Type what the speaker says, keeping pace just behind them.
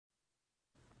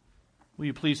Will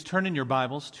you please turn in your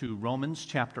Bibles to Romans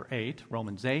chapter 8,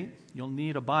 Romans 8. You'll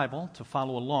need a Bible to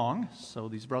follow along, so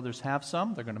these brothers have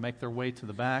some. They're going to make their way to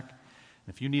the back.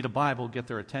 And if you need a Bible, get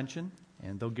their attention,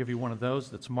 and they'll give you one of those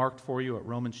that's marked for you at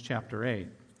Romans chapter 8.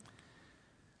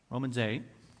 Romans 8.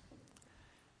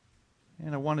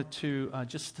 And I wanted to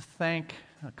just thank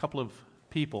a couple of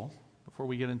people before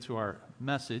we get into our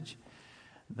message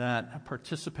that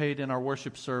participate in our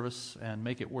worship service and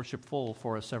make it worshipful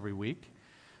for us every week.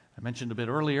 I mentioned a bit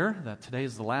earlier that today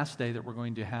is the last day that we're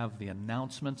going to have the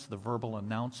announcements, the verbal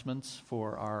announcements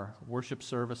for our worship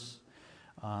service.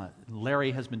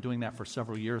 Larry has been doing that for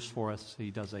several years for us. He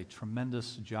does a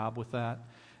tremendous job with that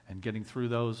and getting through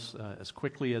those as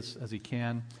quickly as he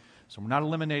can. So we're not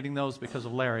eliminating those because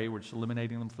of Larry. We're just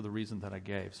eliminating them for the reason that I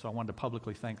gave. So I wanted to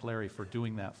publicly thank Larry for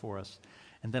doing that for us.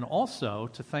 And then also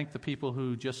to thank the people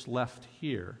who just left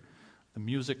here. The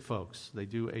music folks, they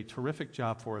do a terrific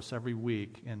job for us every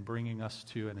week in bringing us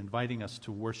to and inviting us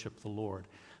to worship the Lord.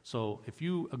 So if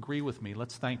you agree with me,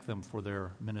 let's thank them for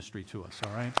their ministry to us,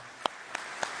 all right?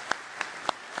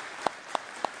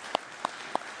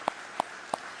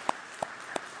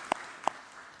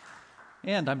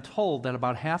 And I'm told that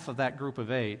about half of that group of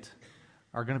 8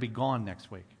 are going to be gone next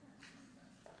week.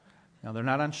 Now, they're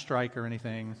not on strike or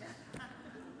anything.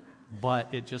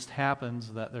 But it just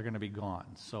happens that they're going to be gone.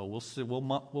 So we'll see, we'll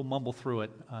mumble through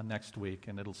it next week,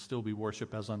 and it'll still be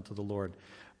worship as unto the Lord.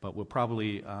 But we'll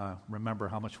probably remember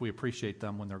how much we appreciate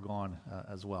them when they're gone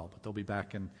as well. But they'll be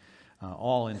back in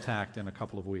all intact in a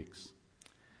couple of weeks.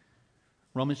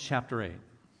 Romans chapter 8.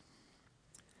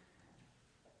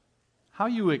 How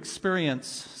you experience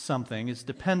something is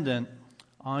dependent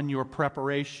on your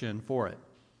preparation for it.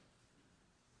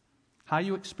 How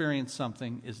you experience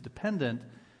something is dependent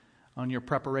on your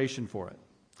preparation for it.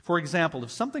 For example,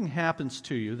 if something happens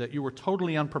to you that you were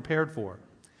totally unprepared for,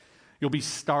 you'll be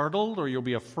startled or you'll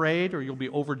be afraid or you'll be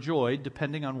overjoyed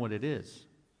depending on what it is.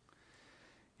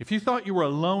 If you thought you were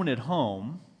alone at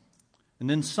home and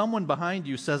then someone behind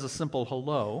you says a simple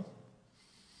hello,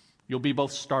 you'll be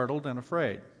both startled and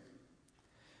afraid.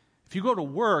 If you go to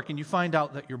work and you find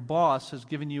out that your boss has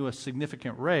given you a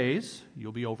significant raise,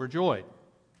 you'll be overjoyed.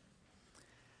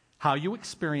 How you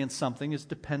experience something is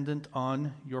dependent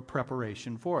on your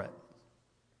preparation for it.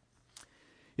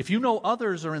 If you know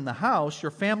others are in the house,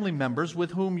 your family members with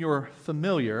whom you're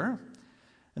familiar,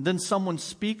 and then someone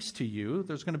speaks to you,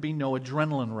 there's going to be no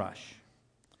adrenaline rush.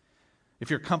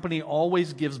 If your company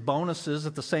always gives bonuses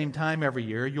at the same time every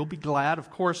year, you'll be glad,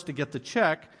 of course, to get the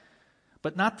check,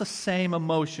 but not the same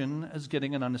emotion as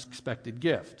getting an unexpected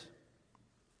gift.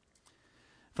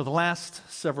 For the last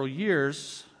several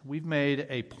years, we've made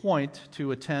a point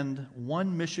to attend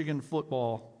one Michigan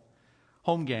football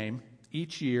home game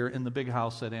each year in the big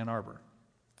house at Ann Arbor.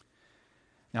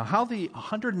 Now, how the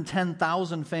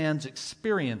 110,000 fans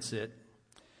experience it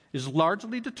is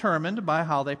largely determined by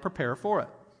how they prepare for it.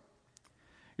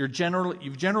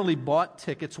 You've generally bought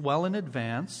tickets well in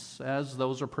advance, as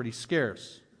those are pretty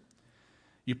scarce.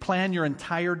 You plan your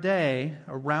entire day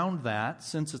around that,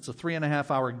 since it's a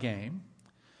 3.5-hour game.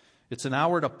 It's an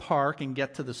hour to park and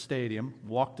get to the stadium,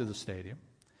 walk to the stadium,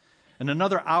 and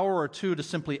another hour or two to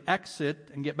simply exit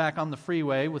and get back on the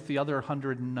freeway with the other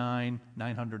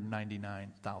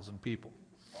 999,000 people.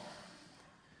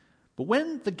 But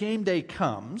when the game day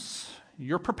comes,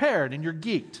 you're prepared and you're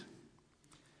geeked.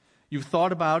 You've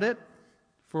thought about it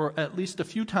for at least a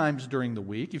few times during the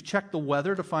week. You've checked the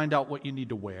weather to find out what you need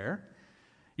to wear.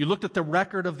 You looked at the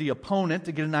record of the opponent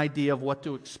to get an idea of what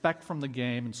to expect from the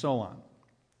game and so on.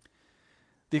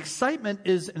 The excitement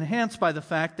is enhanced by the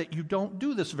fact that you don't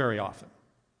do this very often,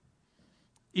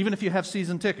 even if you have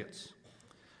season tickets.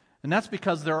 And that's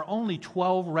because there are only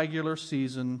 12 regular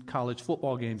season college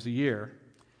football games a year.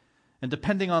 And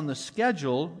depending on the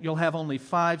schedule, you'll have only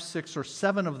 5, 6, or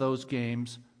 7 of those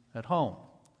games at home.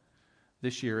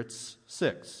 This year it's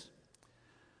 6.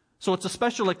 So it's a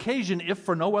special occasion if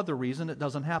for no other reason it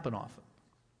doesn't happen often.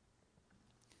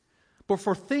 But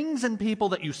for things and people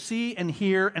that you see and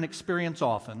hear and experience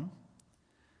often,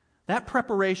 that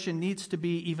preparation needs to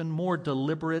be even more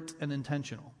deliberate and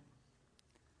intentional.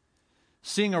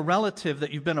 Seeing a relative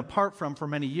that you've been apart from for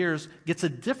many years gets a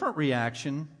different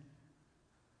reaction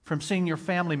from seeing your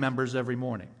family members every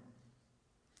morning.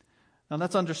 Now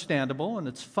that's understandable and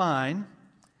it's fine,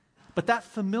 but that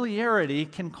familiarity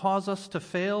can cause us to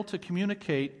fail to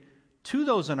communicate to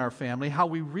those in our family how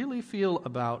we really feel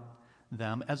about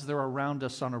them as they're around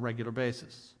us on a regular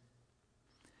basis.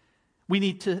 We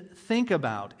need to think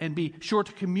about and be sure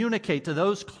to communicate to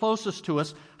those closest to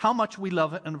us how much we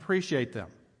love and appreciate them.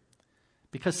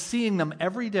 Because seeing them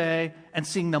every day and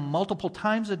seeing them multiple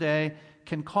times a day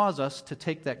can cause us to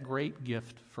take that great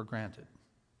gift for granted.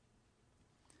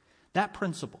 That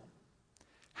principle,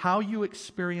 how you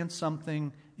experience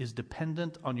something, is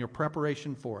dependent on your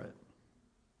preparation for it.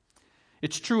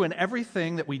 It's true in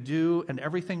everything that we do and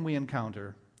everything we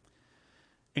encounter,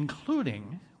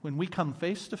 including when we come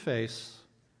face to face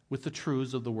with the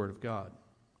truths of the Word of God.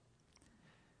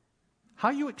 How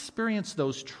you experience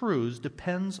those truths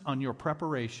depends on your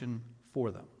preparation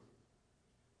for them.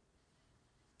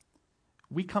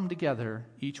 We come together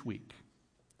each week,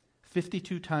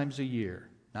 52 times a year,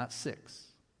 not 6.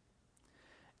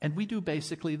 And we do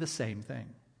basically the same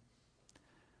thing.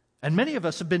 And many of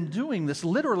us have been doing this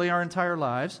literally our entire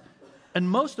lives, and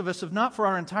most of us have not for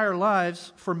our entire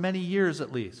lives, for many years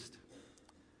at least.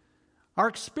 Our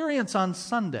experience on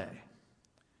Sunday,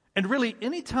 and really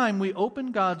any time we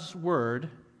open God's Word,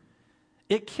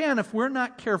 it can, if we're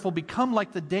not careful, become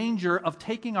like the danger of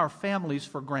taking our families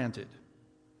for granted.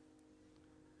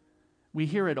 We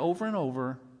hear it over and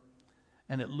over,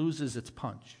 and it loses its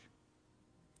punch.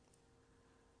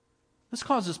 This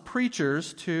causes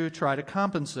preachers to try to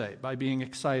compensate by being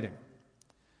exciting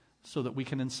so that we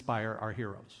can inspire our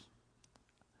heroes,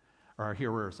 or our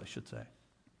hearers, I should say.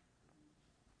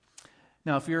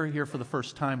 Now, if you're here for the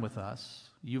first time with us,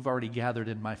 you've already gathered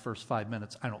in my first 5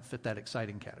 minutes. I don't fit that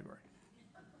exciting category.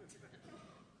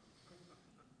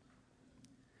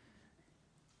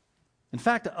 In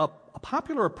fact, a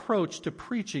popular approach to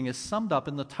preaching is summed up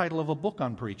in the title of a book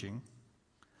on preaching,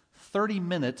 30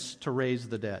 Minutes to Raise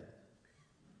the Dead.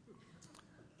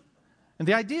 And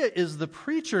the idea is the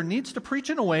preacher needs to preach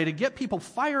in a way to get people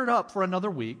fired up for another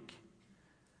week,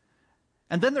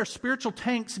 and then their spiritual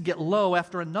tanks get low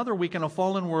after another week in a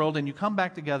fallen world, and you come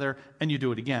back together and you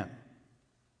do it again.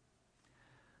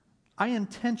 I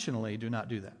intentionally do not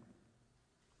do that.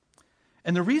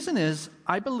 And the reason is,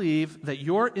 I believe that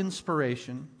your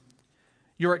inspiration,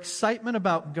 your excitement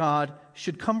about God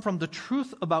should come from the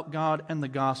truth about God and the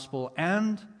gospel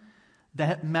and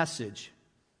that message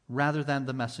rather than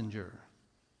the messenger.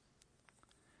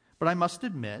 But I must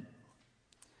admit,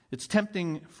 it's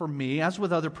tempting for me, as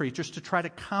with other preachers, to try to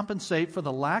compensate for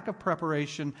the lack of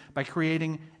preparation by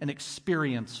creating an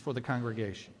experience for the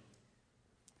congregation.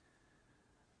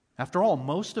 After all,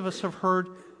 most of us have heard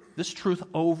this truth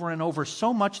over and over,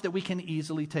 so much that we can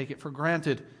easily take it for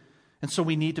granted. And so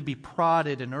we need to be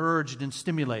prodded and urged and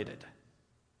stimulated.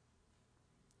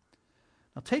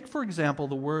 Now take, for example,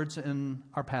 the words in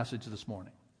our passage this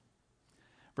morning.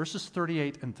 Verses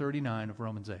 38 and 39 of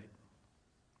Romans 8.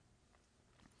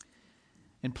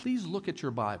 And please look at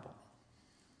your Bible.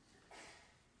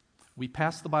 We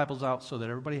pass the Bibles out so that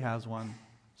everybody has one.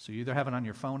 So you either have it on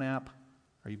your phone app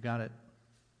or you've got it.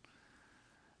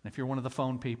 And if you're one of the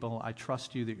phone people, I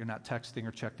trust you that you're not texting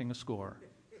or checking a score.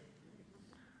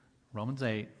 Romans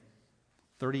 8,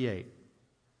 38.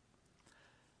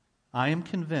 I am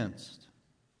convinced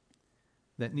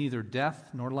that neither death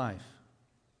nor life,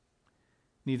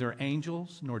 neither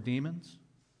angels nor demons,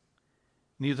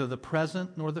 neither the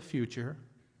present nor the future,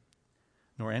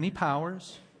 nor any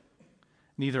powers,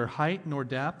 neither height nor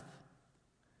depth,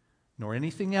 nor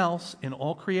anything else in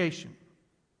all creation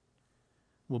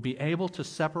will be able to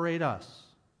separate us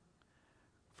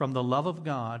from the love of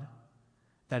God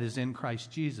that is in Christ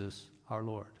Jesus our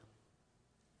Lord.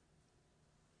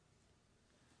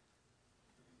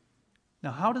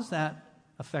 Now, how does that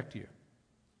affect you?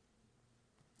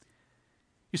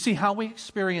 You see, how we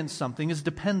experience something is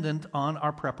dependent on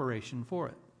our preparation for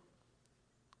it.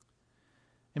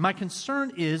 And my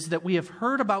concern is that we have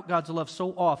heard about God's love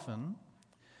so often,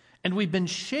 and we've been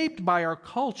shaped by our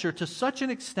culture to such an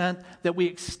extent that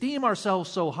we esteem ourselves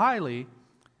so highly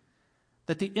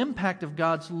that the impact of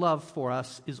God's love for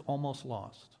us is almost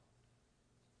lost.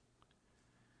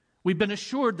 We've been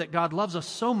assured that God loves us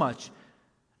so much,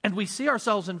 and we see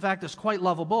ourselves, in fact, as quite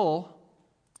lovable,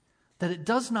 that it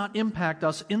does not impact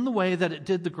us in the way that it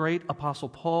did the great Apostle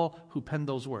Paul who penned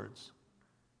those words.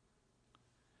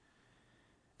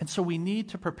 And so we need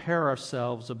to prepare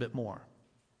ourselves a bit more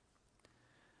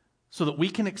so that we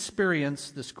can experience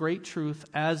this great truth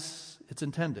as it's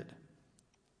intended.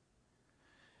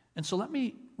 And so let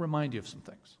me remind you of some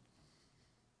things.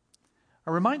 I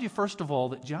remind you, first of all,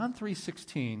 that John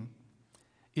 3:16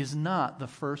 is not the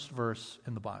first verse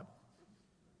in the Bible.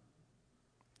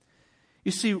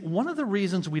 You see, one of the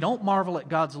reasons we don't marvel at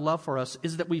God's love for us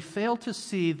is that we fail to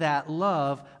see that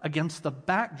love against the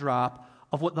backdrop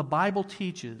of what the Bible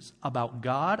teaches about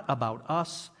God, about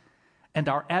us, and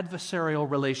our adversarial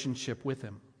relationship with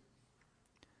Him.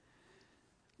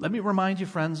 Let me remind you,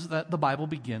 friends, that the Bible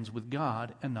begins with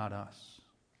God and not us.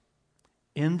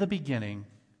 In the beginning,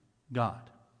 God.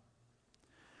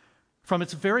 From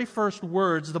its very first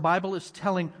words, the Bible is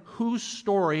telling whose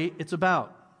story it's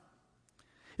about.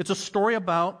 It's a story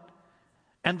about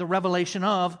and the revelation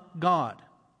of God.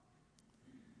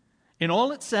 In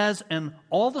all it says and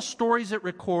all the stories it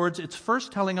records, it's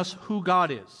first telling us who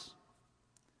God is.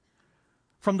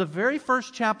 From the very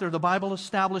first chapter, the Bible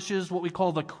establishes what we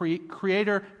call the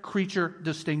creator-creature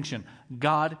distinction.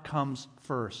 God comes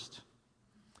first.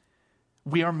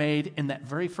 We are made in that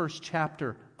very first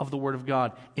chapter of the Word of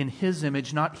God, in His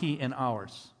image, not He in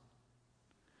ours.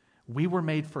 We were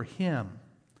made for Him,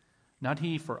 not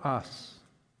He for us.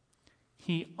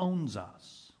 He owns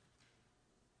us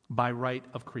by right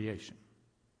of creation.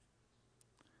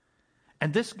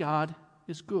 And this God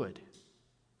is good.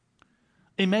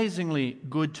 Amazingly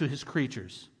good to His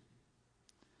creatures.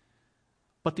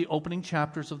 But the opening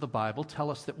chapters of the Bible tell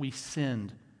us that we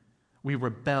sinned. We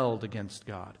rebelled against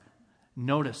God.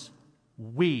 Notice,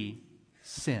 we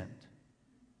sinned.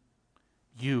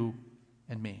 You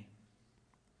and me.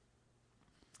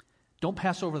 Don't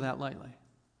pass over that lightly.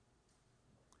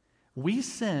 We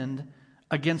sinned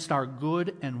against our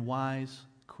good and wise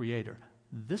Creator.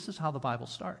 This is how the Bible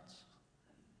starts.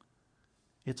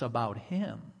 It's about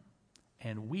Him,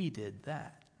 and we did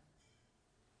that.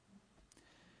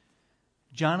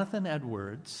 Jonathan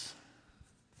Edwards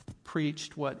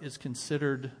preached what is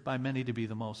considered by many to be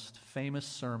the most famous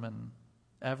sermon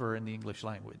ever in the English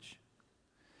language,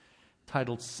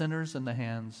 titled "Sinners in the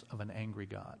Hands of an Angry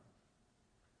God."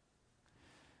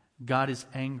 God is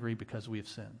angry because we have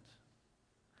sinned.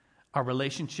 Our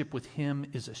relationship with Him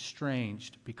is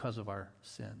estranged because of our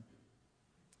sin.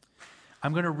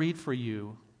 I'm going to read for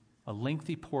you a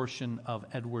lengthy portion of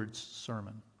Edwards'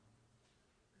 sermon.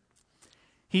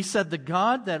 He said, "The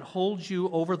God that holds you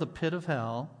over the pit of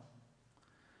hell,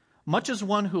 much as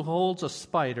one who holds a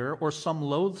spider or some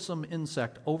loathsome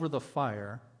insect over the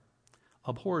fire,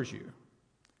 abhors you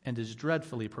and is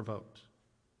dreadfully provoked.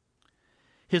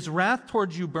 His wrath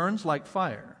towards you burns like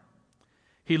fire.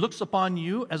 He looks upon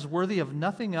you as worthy of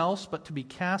nothing else but to be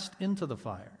cast into the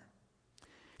fire.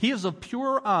 He is of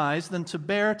purer eyes than to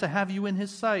bear to have you in His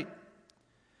sight.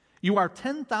 You are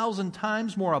 10,000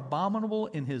 times more abominable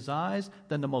in His eyes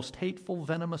than the most hateful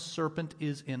venomous serpent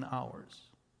is in ours.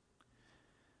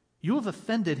 You have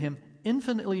offended Him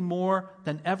infinitely more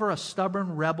than ever a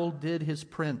stubborn rebel did his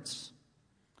prince.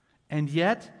 And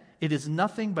yet it is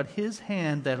nothing but His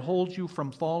hand that holds you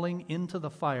from falling into the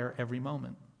fire every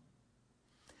moment.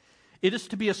 It is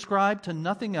to be ascribed to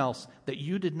nothing else that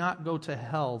you did not go to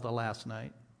hell the last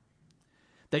night,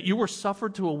 that you were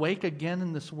suffered to awake again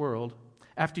in this world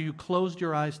after you closed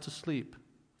your eyes to sleep.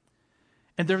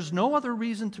 And there's no other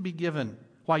reason to be given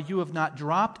why you have not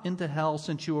dropped into hell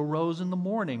since you arose in the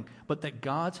morning, but that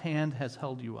God's hand has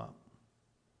held you up.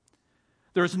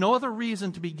 There is no other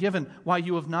reason to be given why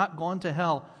you have not gone to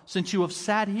hell since you have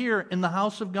sat here in the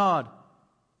house of God,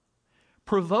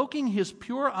 provoking His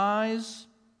pure eyes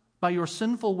by your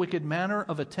sinful, wicked manner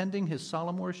of attending His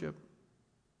solemn worship.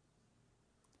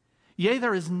 Yea,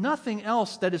 there is nothing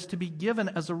else that is to be given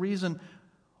as a reason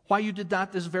why you did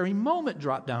not this very moment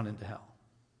drop down into hell.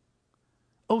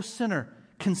 O sinner,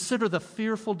 consider the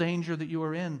fearful danger that you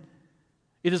are in.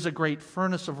 It is a great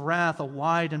furnace of wrath, a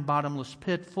wide and bottomless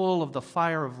pit full of the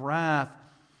fire of wrath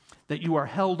that you are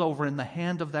held over in the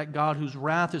hand of that God whose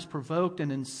wrath is provoked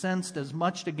and incensed as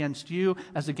much against you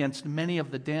as against many of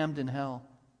the damned in hell.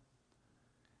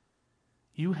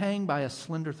 You hang by a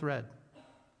slender thread,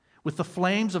 with the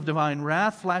flames of divine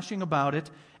wrath flashing about it,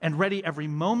 and ready every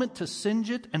moment to singe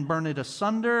it and burn it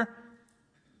asunder.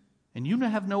 And you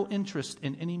have no interest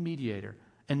in any mediator,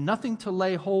 and nothing to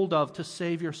lay hold of to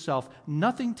save yourself,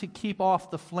 nothing to keep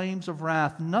off the flames of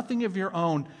wrath, nothing of your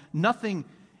own, nothing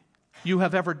you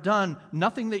have ever done,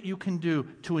 nothing that you can do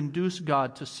to induce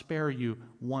God to spare you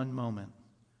one moment.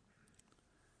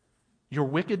 Your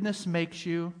wickedness makes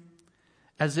you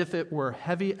as if it were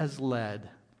heavy as lead,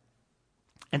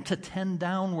 and to tend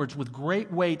downwards with great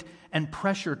weight and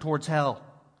pressure towards hell.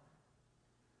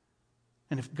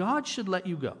 And if God should let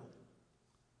you go,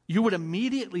 you would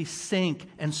immediately sink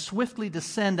and swiftly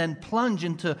descend and plunge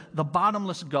into the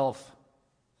bottomless gulf.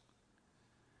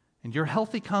 And your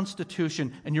healthy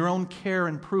constitution and your own care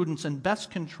and prudence and best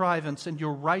contrivance and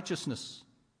your righteousness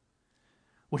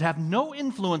would have no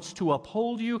influence to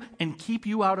uphold you and keep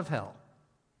you out of hell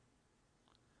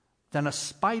than a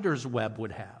spider's web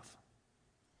would have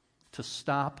to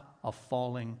stop a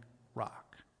falling rock.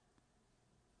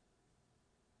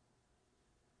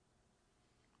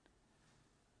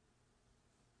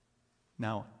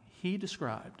 Now, he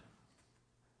described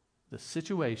the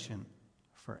situation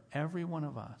for every one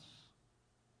of us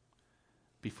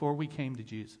before we came to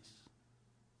Jesus.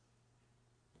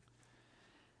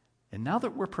 And now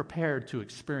that we're prepared to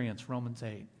experience Romans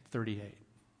 8:38,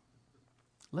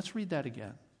 let's read that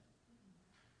again.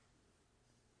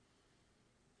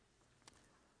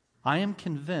 I am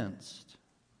convinced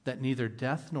that neither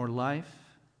death nor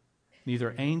life,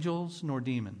 neither angels nor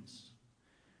demons,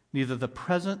 neither the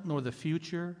present nor the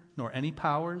future, nor any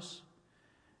powers,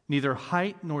 neither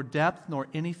height nor depth nor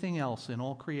anything else in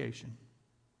all creation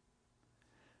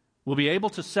will be able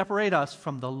to separate us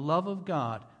from the love of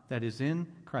God that is in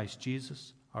Christ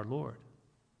Jesus our Lord.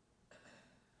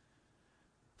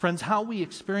 Friends, how we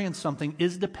experience something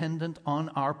is dependent on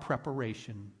our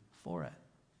preparation for it.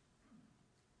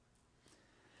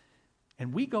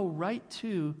 And we go right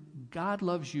to God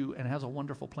loves you and has a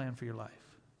wonderful plan for your life.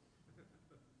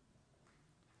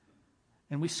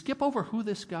 And we skip over who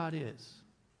this God is.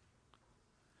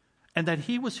 And that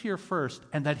He was here first,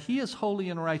 and that He is holy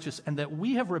and righteous, and that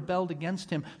we have rebelled against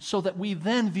Him, so that we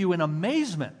then view in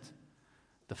amazement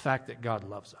the fact that God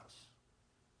loves us.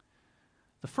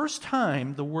 The first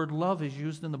time the word love is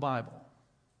used in the Bible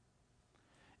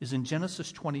is in Genesis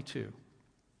 22.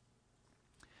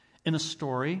 In a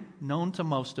story known to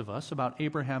most of us about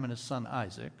Abraham and his son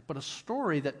Isaac, but a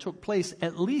story that took place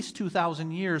at least 2,000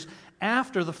 years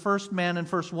after the first man and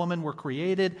first woman were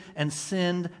created and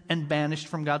sinned and banished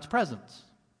from God's presence.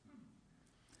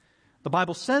 The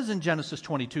Bible says in Genesis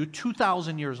 22,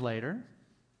 2,000 years later,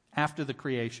 after the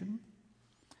creation,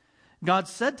 God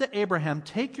said to Abraham,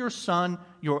 "Take your son,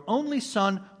 your only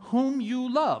son, whom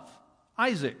you love,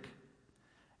 Isaac,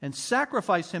 and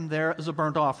sacrifice him there as a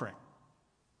burnt offering."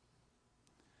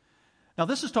 Now,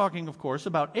 this is talking, of course,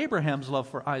 about Abraham's love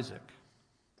for Isaac.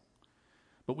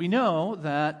 But we know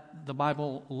that the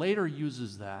Bible later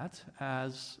uses that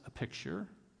as a picture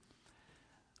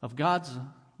of God's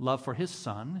love for His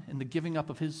Son in the giving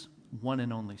up of His one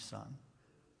and only Son.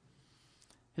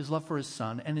 His love for His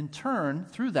Son, and in turn,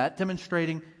 through that,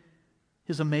 demonstrating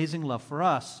His amazing love for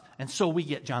us. And so we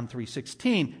get John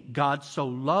 3:16. God so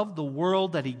loved the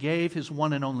world that He gave His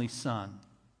one and only Son.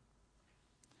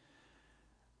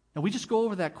 Now, we just go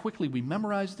over that quickly. We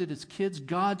memorized it as kids.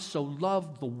 God so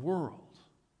loved the world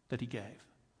that He gave.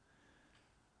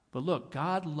 But look,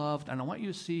 God loved, and I want you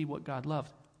to see what God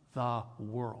loved, the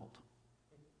world.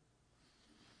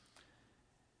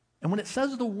 And when it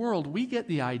says the world, we get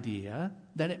the idea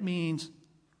that it means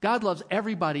God loves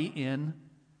everybody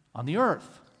on the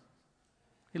earth.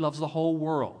 He loves the whole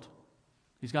world.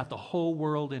 He's got the whole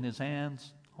world in His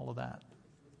hands, all of that.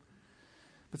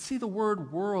 But see, the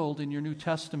word world in your New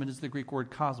Testament is the Greek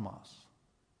word cosmos.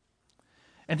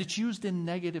 And it's used in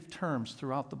negative terms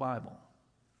throughout the Bible.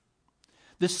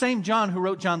 This same John who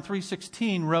wrote John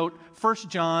 3:16 wrote 1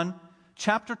 John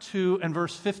chapter 2 and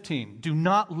verse 15. Do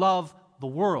not love the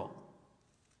world,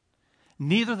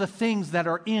 neither the things that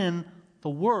are in the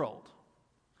world.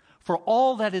 For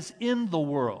all that is in the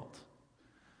world,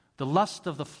 the lust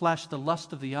of the flesh, the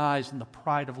lust of the eyes, and the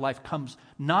pride of life comes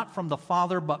not from the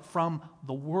Father, but from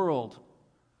the world.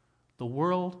 The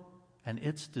world and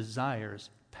its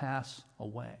desires pass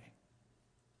away.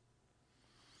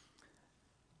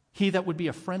 He that would be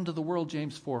a friend of the world,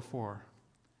 James 4:4,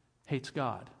 hates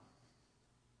God.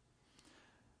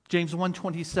 James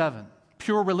 1:27,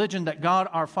 pure religion that God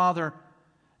our Father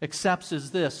accepts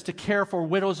is this: to care for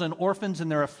widows and orphans in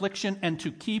their affliction and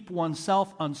to keep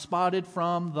oneself unspotted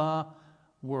from the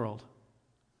world.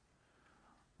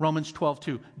 Romans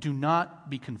 12:2, do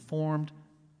not be conformed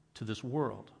to this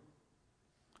world,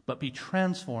 but be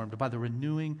transformed by the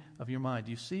renewing of your mind.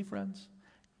 Do you see, friends?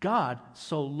 God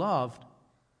so loved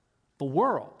the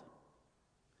world.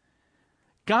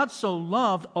 God so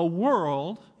loved a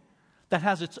world that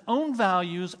has its own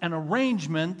values and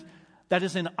arrangement that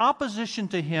is in opposition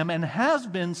to Him and has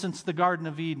been since the Garden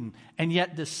of Eden. And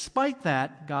yet, despite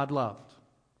that, God loved.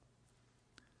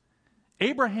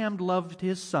 Abraham loved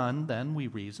his son, then we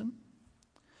reason.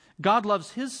 God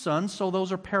loves His Son, so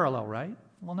those are parallel, right?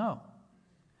 Well, no.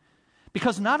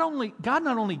 Because God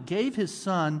not only gave His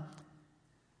Son,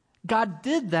 God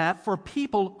did that for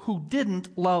people who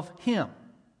didn't love Him.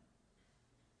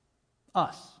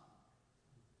 Us.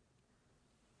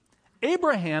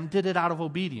 Abraham did it out of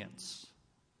obedience.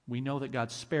 We know that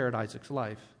God spared Isaac's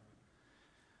life.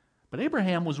 But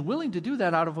Abraham was willing to do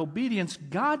that out of obedience.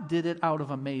 God did it out of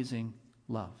amazing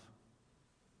love.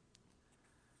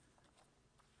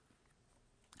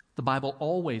 The Bible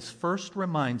always first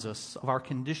reminds us of our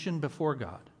condition before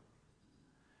God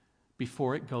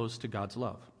before it goes to God's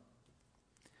love.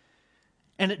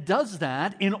 And it does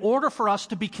that in order for us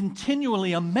to be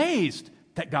continually amazed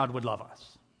that God would love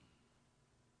us.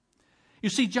 You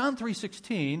see, John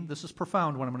 3:16, this is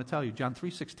profound what I'm going to tell you. John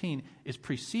 3:16 is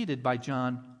preceded by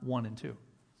John 1 and 2.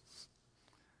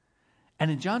 And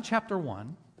in John chapter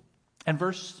 1 and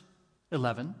verse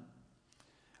 11,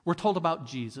 we're told about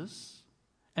Jesus,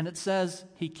 and it says,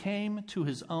 he came to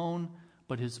his own,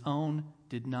 but his own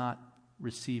did not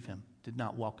receive him, did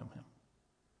not welcome him.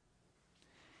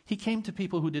 He came to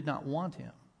people who did not want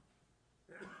him.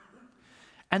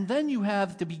 And then you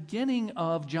have the beginning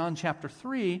of John chapter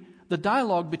 3, the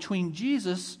dialogue between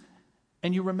Jesus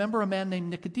and you remember a man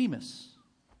named Nicodemus.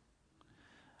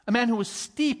 A man who was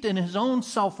steeped in his own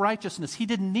self-righteousness. He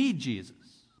didn't need Jesus.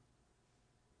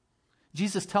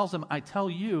 Jesus tells him, I tell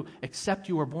you, except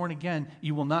you are born again,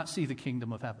 you will not see the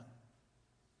kingdom of heaven.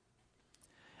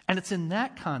 And it's in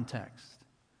that context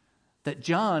that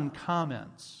John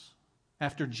comments,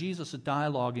 after Jesus'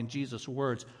 dialogue in Jesus'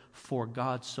 words, for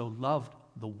God so loved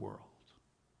the world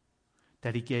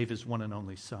that he gave his one and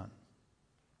only Son.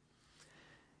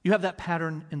 You have that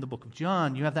pattern in the book of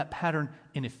John. You have that pattern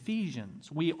in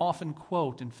Ephesians. We often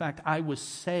quote, in fact, I was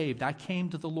saved. I came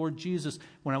to the Lord Jesus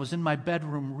when I was in my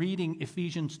bedroom reading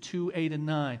Ephesians 2, 8, and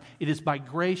 9. It is by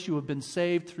grace you have been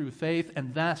saved through faith,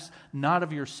 and thus not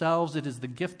of yourselves. It is the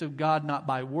gift of God, not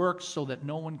by works, so that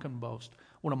no one can boast.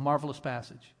 What a marvelous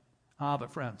passage.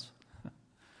 But friends,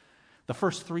 the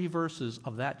first 3 verses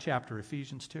of that chapter,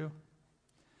 Ephesians 2,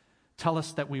 tell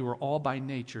us that we were all by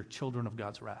nature children of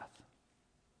God's wrath.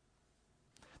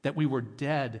 That we were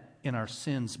dead in our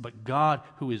sins, but God,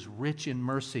 who is rich in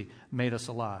mercy, made us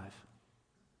alive.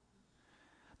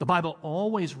 The Bible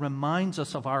always reminds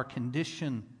us of our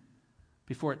condition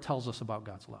before it tells us about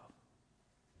God's love.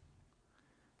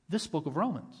 This book of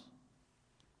Romans,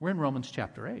 we're in Romans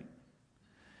chapter 8.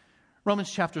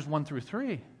 Romans chapters 1 through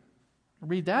 3.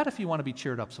 Read that if you want to be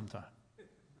cheered up sometime.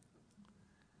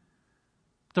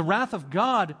 The wrath of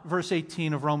God, verse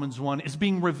 18 of Romans 1, is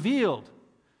being revealed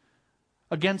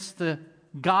against the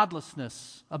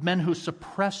godlessness of men who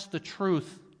suppress the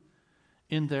truth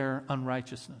in their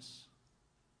unrighteousness.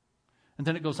 And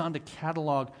then it goes on to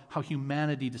catalog how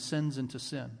humanity descends into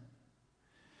sin.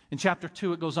 In chapter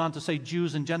 2, it goes on to say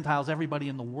Jews and Gentiles, everybody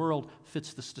in the world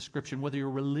fits this description, whether you're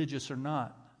religious or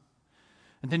not.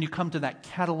 And then you come to that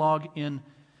catalog in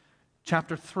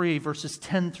chapter 3, verses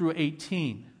 10 through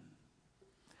 18.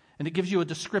 And it gives you a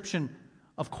description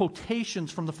of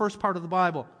quotations from the first part of the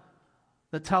Bible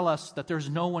that tell us that there's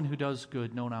no one who does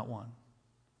good, no, not one.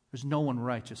 There's no one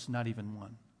righteous, not even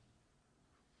one.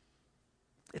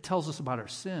 It tells us about our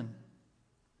sin,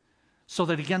 so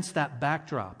that against that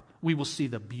backdrop, we will see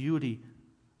the beauty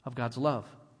of God's love.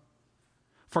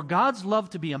 For God's love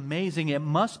to be amazing, it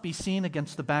must be seen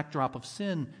against the backdrop of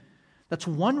sin. That's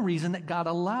one reason that God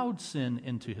allowed sin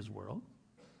into his world.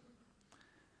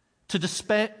 To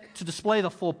display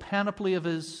the full panoply of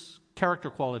his character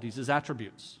qualities, his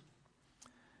attributes.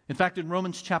 In fact, in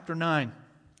Romans chapter 9,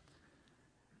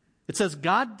 it says,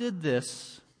 God did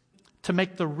this to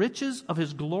make the riches of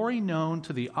his glory known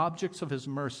to the objects of his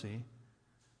mercy,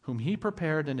 whom he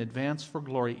prepared in advance for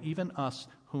glory, even us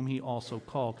whom he also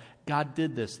called. God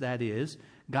did this, that is,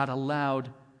 God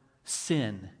allowed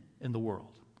sin in the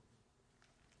world.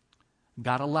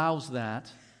 God allows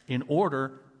that in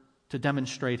order to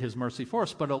demonstrate his mercy for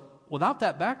us. But without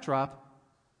that backdrop,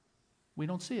 we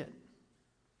don't see it.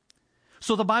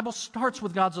 So the Bible starts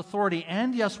with God's authority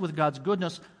and, yes, with God's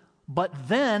goodness, but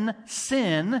then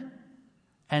sin,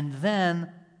 and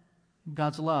then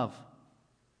God's love.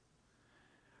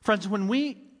 Friends, when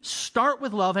we start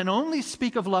with love and only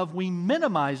speak of love, we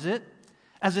minimize it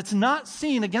as it's not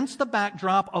seen against the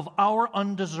backdrop of our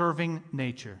undeserving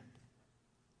nature.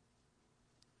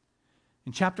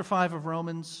 In chapter 5 of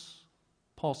Romans,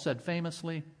 Paul said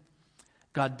famously,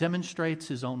 God demonstrates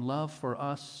his own love for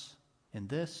us in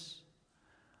this: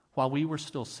 while we were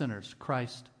still sinners,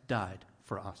 Christ died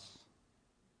for us.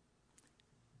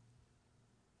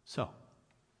 So,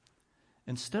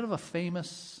 instead of a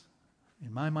famous,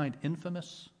 in my mind,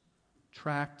 infamous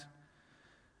tract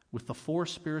with the 4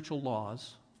 spiritual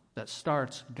laws that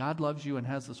starts, God loves you and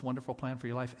has this wonderful plan for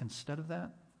your life, instead of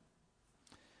that,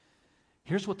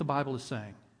 here's what the Bible is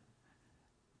saying.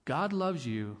 God loves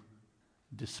you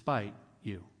despite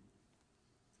you.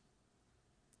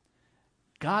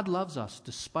 God loves us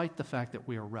despite the fact that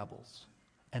we are rebels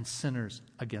and sinners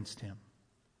against him.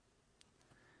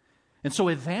 And so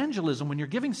evangelism, when you're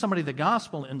giving somebody the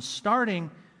gospel and starting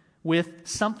with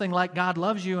something like God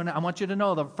loves you, and I want you to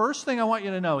know, the first thing I want you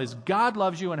to know is God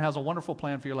loves you and has a wonderful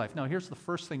plan for your life. Now, here's the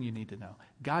first thing you need to know.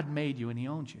 God made you and he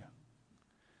owns you.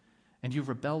 And you've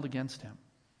rebelled against him.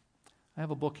 I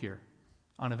have a book here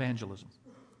on evangelism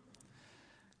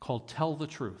called Tell the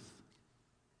Truth.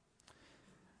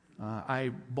 I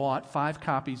bought 5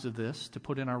 copies of this to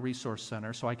put in our resource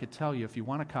center so I could tell you if you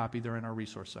want a copy, they're in our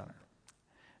resource center.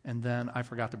 and then I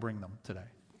forgot to bring them today.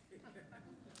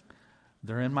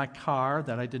 They're in my car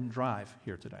that I didn't drive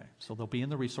here today, so they'll be in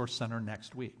the Resource Center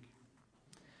next week.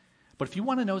 But if you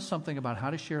want to know something about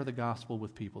how to share the gospel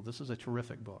with people, this is a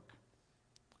terrific book.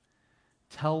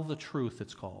 Tell the Truth,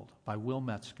 it's called, by Will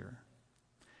Metzger.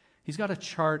 He's got a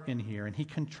chart in here, and he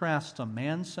contrasts a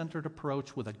man-centered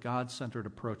approach with a God-centered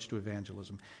approach to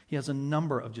evangelism. He has a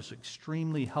number of just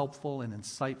extremely helpful and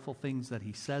insightful things that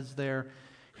he says there.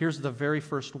 Here's the very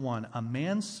first one. A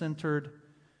man-centered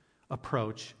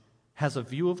approach has a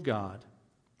view of God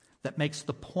that makes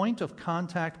the point of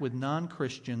contact with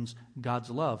non-Christians God's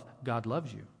love. God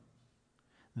loves you.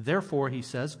 Therefore, he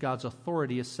says, God's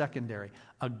authority is secondary.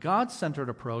 A God-centered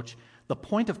approach, the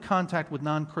point of contact with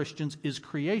non-Christians is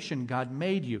creation. God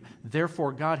made you.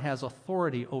 Therefore, God has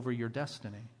authority over your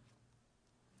destiny.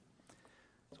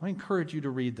 So I encourage you to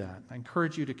read that. I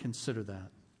encourage you to consider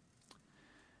that.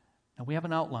 Now, we have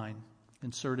an outline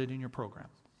inserted in your program,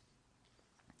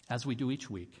 as we do each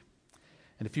week.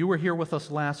 And if you were here with us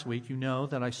last week, you know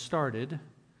that I started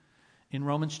in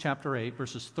Romans chapter 8,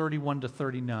 verses 31 to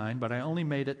 39, but I only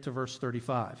made it to verse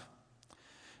 35.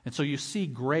 And so you see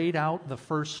grayed out the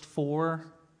first 4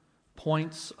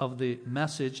 points of the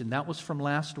message, and that was from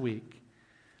last week.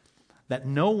 That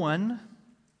no one,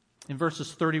 in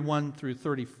verses 31 through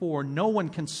 34, no one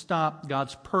can stop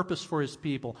God's purpose for His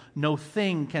people. No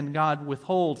thing can God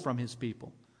withhold from His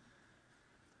people.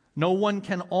 No one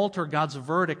can alter God's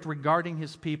verdict regarding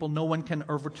His people. No one can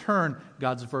overturn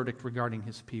God's verdict regarding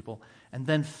His people. And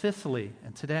then fifthly,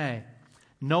 and today,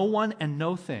 no one and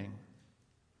no thing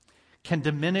can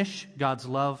diminish God's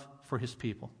love for His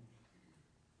people.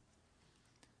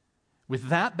 With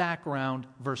that background,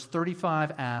 verse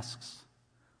 35 asks,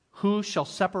 who shall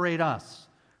separate us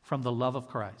from the love of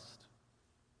Christ?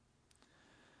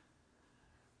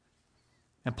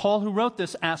 And Paul, who wrote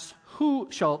this, asks, who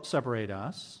shall separate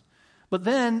us? But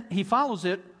then he follows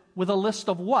it with a list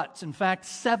of whats. In fact,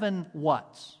 7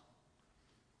 whats.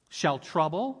 Shall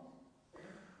trouble,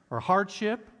 or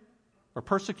hardship, or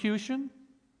persecution,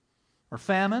 or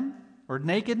famine, or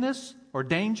nakedness, or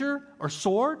danger, or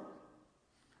sword?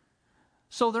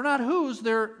 So they're not whos,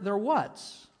 they're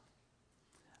whats.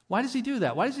 Why does he do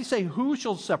that? Why does he say, who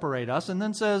shall separate us? And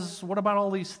then says, what about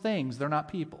all these things? They're not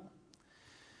people.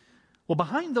 Well,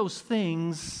 behind those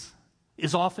things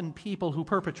is often people who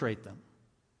perpetrate them.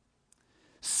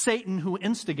 Satan who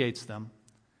instigates them,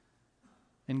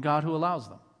 and God who allows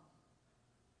them.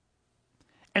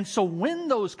 And so when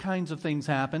those kinds of things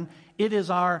happen, it is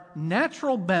our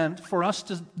natural bent for us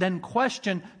to then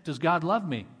question, does God love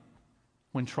me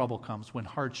when trouble comes, when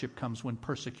hardship comes, when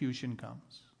persecution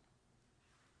comes?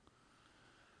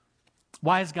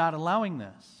 Why is God allowing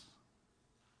this?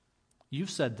 You've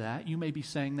said that. You may be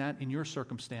saying that in your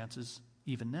circumstances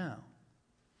even now.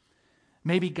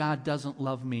 Maybe God doesn't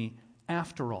love me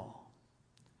after all.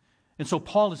 And so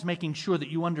Paul is making sure that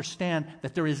you understand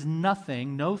that there is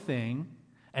nothing, no thing,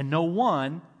 and no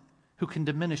one who can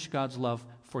diminish God's love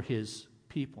for His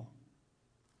people.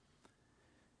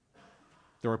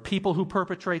 There are people who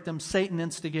perpetrate them, Satan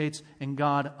instigates, and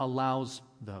God allows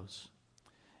those.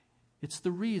 It's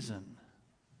the reason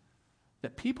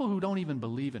that people who don't even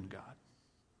believe in God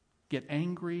get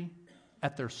angry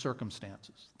at their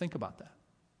circumstances. Think about that.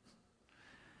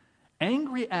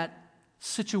 Angry at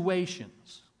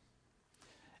situations.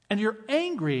 And you're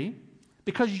angry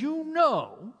because you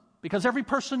know, because every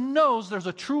person knows there's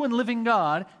a true and living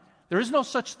God. There is no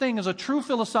such thing as a true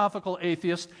philosophical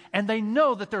atheist, and they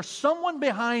know that there's someone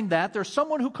behind that, there's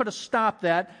someone who could have stopped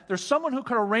that, there's someone who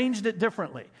could have arranged it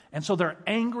differently. And so they're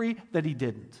angry that He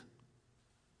didn't.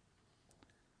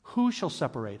 Who shall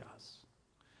separate us?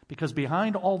 Because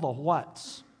behind all the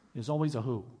whats is always a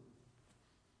who.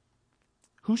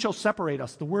 Who shall separate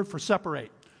us? The word for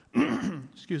separate,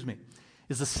 excuse me,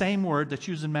 is the same word that's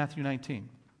used in Matthew 19.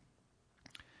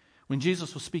 When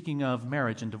Jesus was speaking of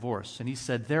marriage and divorce, and He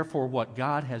said, therefore what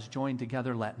God has joined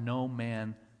together, let no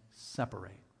man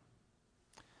separate.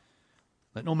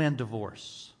 Let no man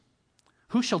divorce.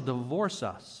 Who shall divorce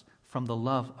us from the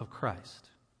love of Christ?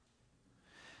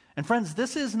 And friends,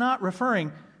 this is not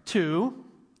referring to,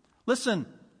 listen,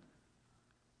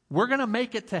 we're going to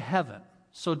make it to heaven.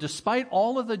 So despite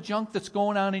all of the junk that's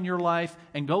going on in your life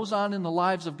and goes on in the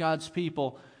lives of God's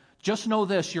people, just know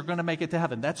this, you're going to make it to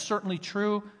heaven. That's certainly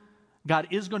true. God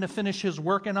is going to finish His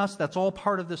work in us. That's all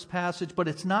part of this passage. But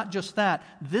it's not just that.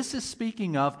 This is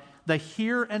speaking of the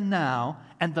here and now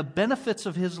and the benefits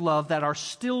of His love that are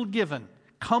still given,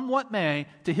 come what may,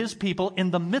 to His people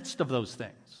in the midst of those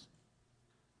things.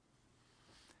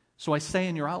 So I say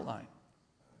in your outline,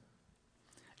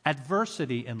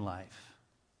 adversity in life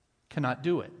cannot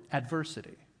do it.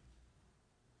 Adversity.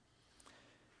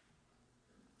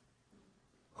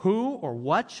 Who or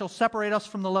what shall separate us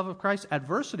from the love of Christ?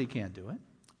 Adversity can't do it.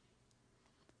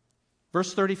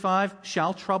 Verse 35,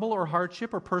 shall trouble or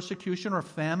hardship or persecution or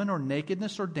famine or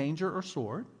nakedness or danger or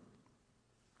sword?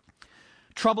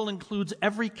 Trouble includes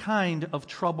every kind of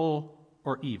trouble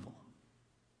or evil.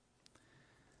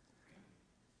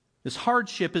 This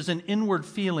hardship is an inward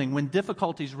feeling when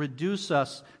difficulties reduce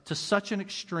us to such an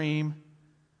extreme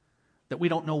that we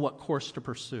don't know what course to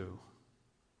pursue.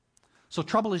 So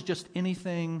trouble is just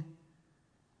anything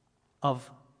of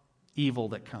evil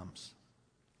that comes.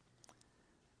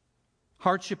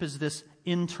 Hardship is this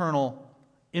internal,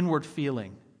 inward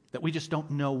feeling that we just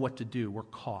don't know what to do. We're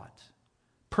caught.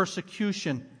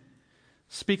 Persecution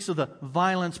speaks of the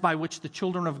violence by which the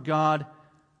children of God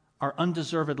are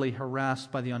undeservedly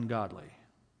harassed by the ungodly.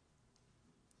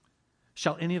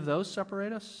 Shall any of those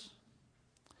separate us?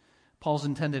 Paul's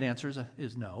intended answer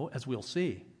is no, as we'll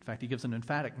see. In fact, he gives an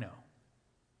emphatic no.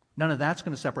 None of that's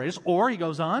going to separate us. Or, he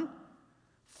goes on,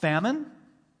 famine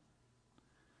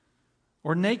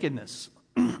or nakedness,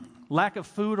 lack of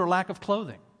food or lack of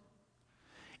clothing.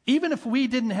 Even if we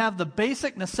didn't have the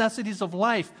basic necessities of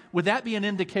life, would that be an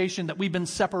indication that we've been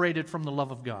separated from the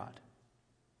love of God?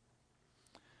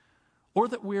 Or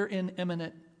that we're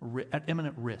at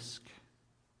imminent risk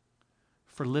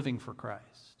for living for Christ?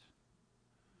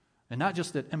 And not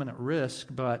just at imminent risk,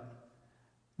 but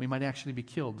we might actually be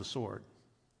killed, the sword.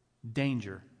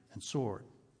 Danger and sword.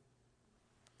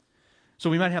 So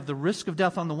we might have the risk of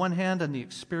death on the one hand and the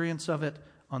experience of it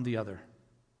on the other.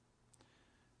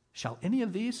 Shall any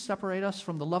of these separate us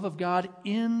from the love of God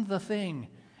in the thing,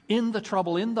 in the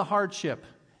trouble, in the hardship,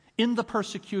 in the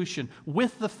persecution,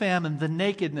 with the famine, the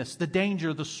nakedness, the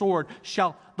danger, the sword?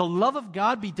 Shall the love of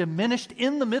God be diminished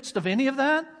in the midst of any of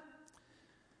that?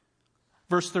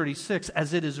 Verse 36,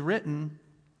 as it is written,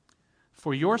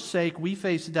 for your sake we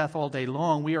face death all day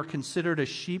long. We are considered as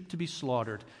sheep to be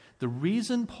slaughtered. The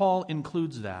reason Paul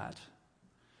includes that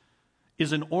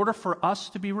is in order for us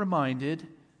to be reminded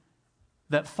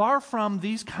that far from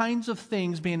these kinds of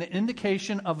things being an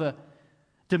indication of a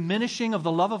diminishing of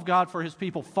the love of God for His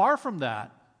people, far from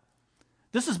that,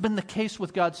 this has been the case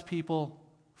with God's people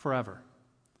forever.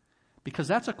 Because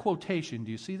that's a quotation.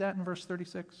 Do you see that in verse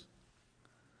 36?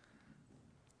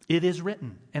 It is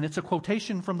written, and it's a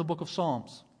quotation from the book of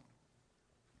Psalms,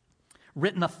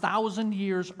 written 1,000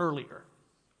 years earlier.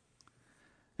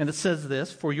 And it says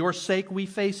this, for your sake we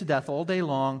face death all day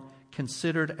long,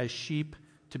 considered as sheep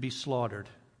to be slaughtered.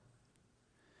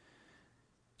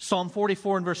 Psalm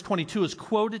 44 and verse 22 is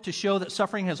quoted to show that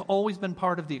suffering has always been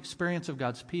part of the experience of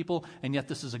God's people, and yet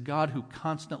this is a God who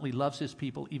constantly loves His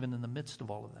people even in the midst of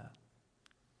all of that.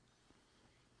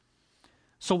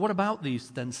 So what about these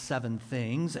then 7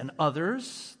 things and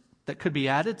others that could be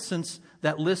added, since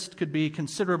that list could be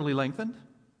considerably lengthened?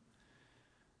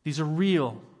 These are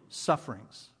real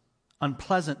sufferings,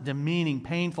 unpleasant, demeaning,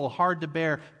 painful, hard to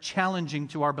bear, challenging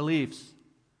to our beliefs.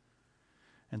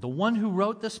 And the one who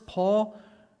wrote this, Paul,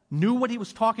 knew what he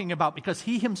was talking about because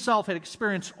he himself had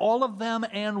experienced all of them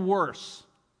and worse.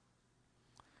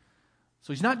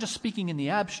 So he's not just speaking in the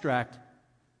abstract.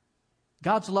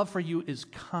 God's love for you is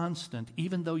constant,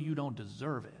 even though you don't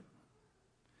deserve it.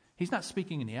 He's not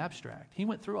speaking in the abstract. He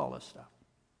went through all this stuff.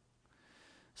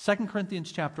 2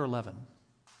 Corinthians chapter 11,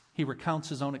 he recounts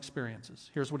his own experiences.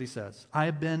 Here's what he says. I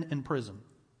have been in prison,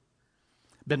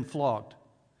 been flogged,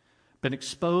 been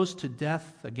exposed to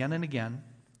death again and again.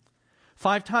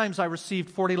 5 times I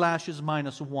received 40 lashes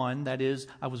minus 1. That is,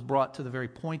 I was brought to the very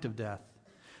point of death.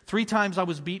 3 times I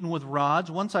was beaten with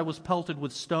rods. Once I was pelted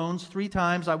with stones. 3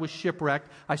 times I was shipwrecked.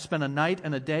 I spent a night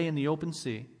and a day in the open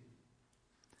sea.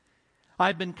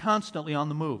 I've been constantly on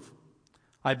the move.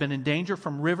 I've been in danger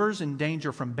from rivers, in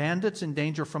danger from bandits, in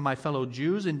danger from my fellow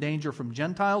Jews, in danger from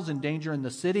Gentiles, in danger in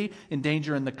the city, in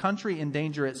danger in the country, in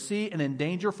danger at sea, and in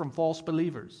danger from false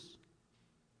believers.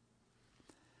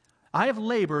 I have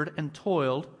labored and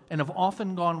toiled and have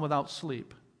often gone without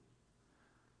sleep.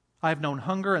 I have known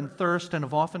hunger and thirst and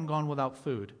have often gone without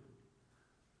food.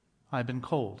 I have been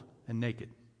cold and naked.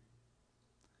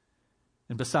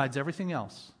 And besides everything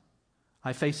else,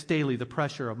 I face daily the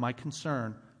pressure of my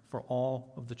concern for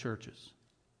all of the churches.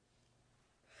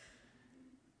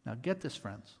 Now get this,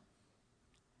 friends.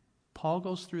 Paul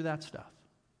goes through that stuff.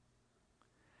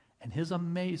 And his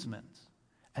amazement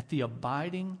at the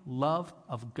abiding love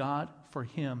of God for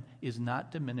him is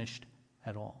not diminished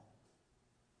at all.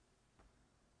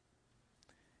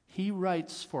 He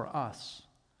writes for us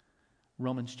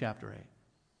Romans chapter 8.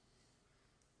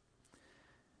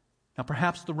 Now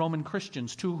perhaps the Roman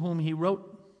Christians to whom he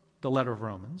wrote the letter of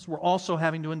Romans, were also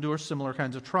having to endure similar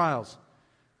kinds of trials.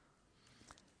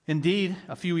 Indeed,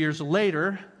 a few years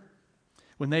later,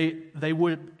 when they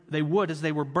would, as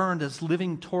they were burned as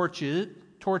living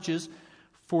torches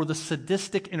for the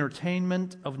sadistic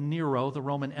entertainment of Nero, the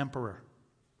Roman emperor.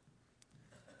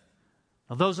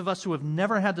 Now, those of us who have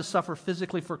never had to suffer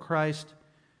physically for Christ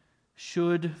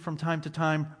should, from time to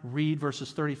time, read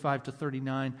verses 35 to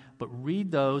 39, but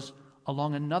read those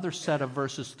along another set of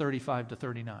verses 35 to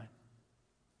 39.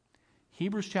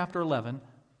 Hebrews chapter 11,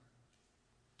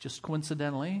 just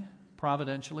coincidentally,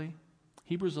 providentially,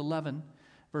 Hebrews 11,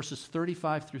 verses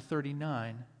 35 through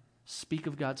 39, speak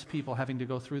of God's people having to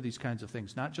go through these kinds of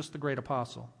things, not just the great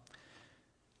apostle.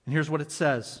 And here's what it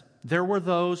says. There were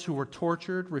those who were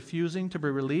tortured, refusing to be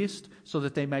released so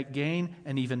that they might gain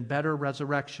an even better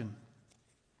resurrection.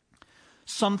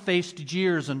 Some faced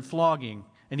jeers and flogging,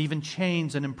 and even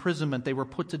chains and imprisonment. They were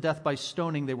put to death by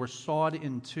stoning. They were sawed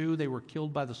in two. They were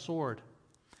killed by the sword.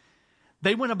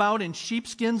 They went about in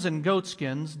sheepskins and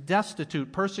goatskins,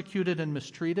 destitute, persecuted, and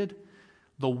mistreated.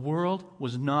 The world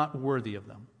was not worthy of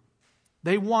them.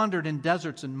 They wandered in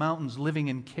deserts and mountains, living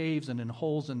in caves and in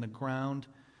holes in the ground.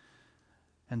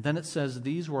 And then it says,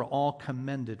 these were all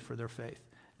commended for their faith.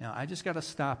 Now, I just got to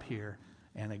stop here.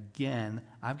 And again,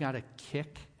 I've got to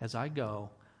kick, as I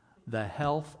go, the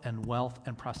health and wealth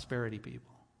and prosperity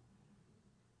people.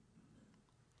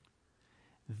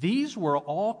 These were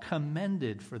all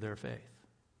commended for their faith.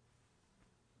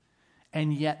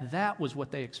 And yet that was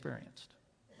what they experienced.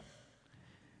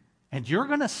 And you're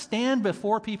going to stand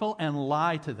before people and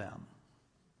lie to them.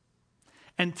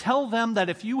 And tell them that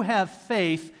if you have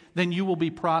faith, then you will be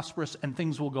prosperous and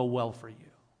things will go well for you.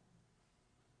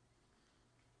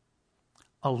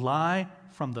 A lie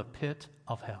from the pit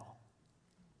of hell.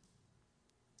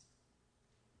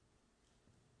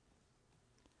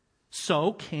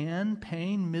 So, can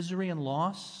pain, misery, and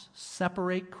loss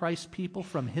separate Christ's people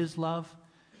from His love?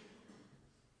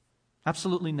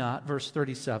 Absolutely not. Verse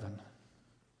 37.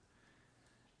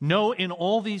 No, in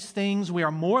all these things we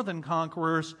are more than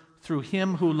conquerors through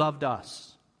Him who loved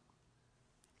us.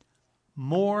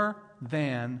 More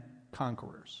than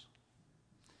conquerors.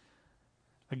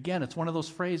 Again, it's one of those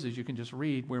phrases you can just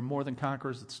read. We're more than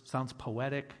conquerors. It sounds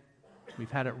poetic.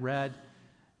 We've had it read.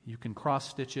 You can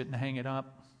cross-stitch it and hang it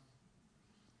up.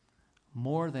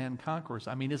 More than conquerors.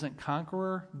 I mean, isn't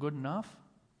conqueror good enough?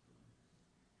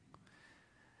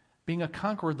 Being a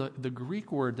conqueror, the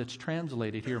Greek word that's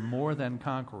translated here, more than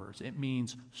conquerors, it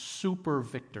means super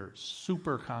victors,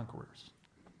 super conquerors.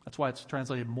 That's why it's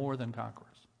translated more than conquerors.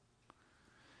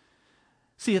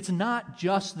 See, it's not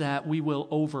just that we will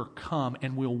overcome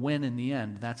and we'll win in the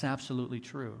end. That's absolutely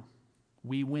true.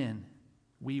 We win.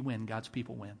 We win. God's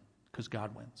people win because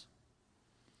God wins.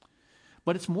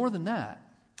 But it's more than that.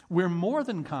 We're more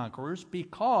than conquerors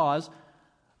because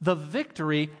the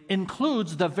victory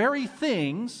includes the very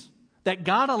things that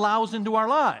God allows into our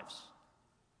lives.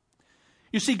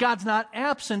 You see, God's not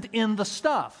absent in the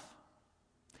stuff.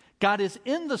 God is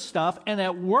in the stuff and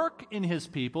at work in His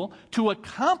people to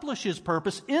accomplish His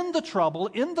purpose in the trouble,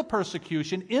 in the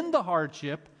persecution, in the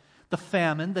hardship, the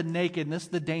famine, the nakedness,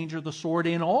 the danger, the sword.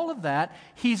 In all of that,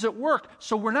 He's at work.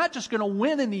 So we're not just going to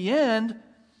win in the end.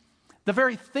 The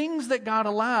very things that God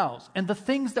allows and the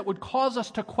things that would cause us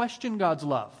to question God's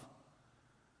love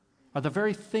are the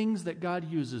very things that God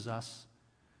uses us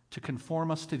to conform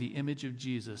us to the image of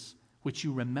Jesus, which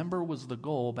you remember was the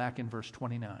goal back in verse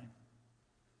 29.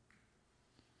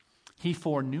 He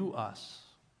foreknew us,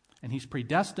 and He's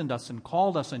predestined us and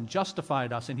called us and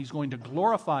justified us, and He's going to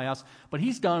glorify us. But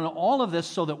He's done all of this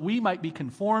so that we might be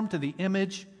conformed to the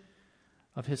image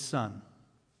of His Son.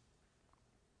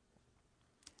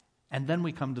 And then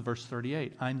we come to verse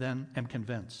 38. I then am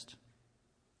convinced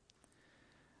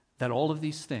that all of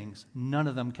these things, none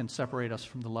of them can separate us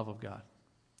from the love of God.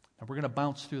 And we're going to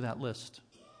bounce through that list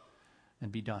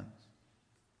and be done.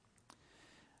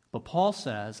 But Paul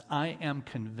says, I am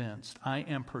convinced, I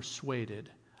am persuaded,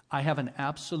 I have an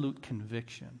absolute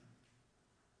conviction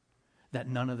that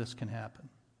none of this can happen.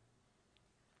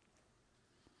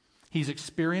 He's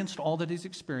experienced all that He's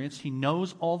experienced. He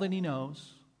knows all that He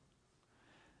knows.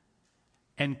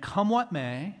 And come what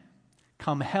may,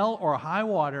 come hell or high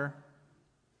water,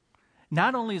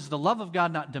 not only is the love of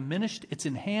God not diminished, it's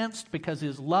enhanced because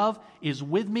His love is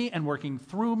with me and working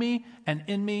through me and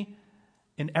in me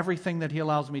in everything that He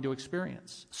allows me to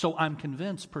experience. So I'm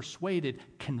convinced, persuaded,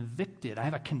 convicted. I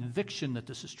have a conviction that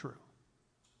this is true.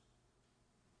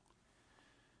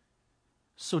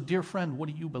 So, dear friend, what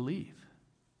do you believe?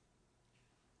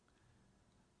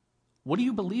 What do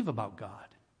you believe about God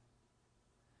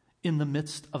in the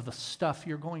midst of the stuff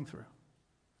you're going through?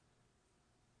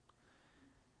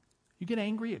 You get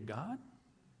angry at God?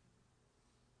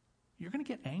 You're going to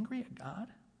get angry at God?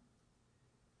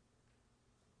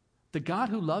 The God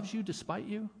who loves you despite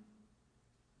you?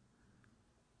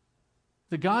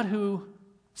 The God who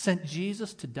sent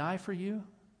Jesus to die for you?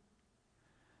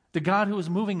 The God who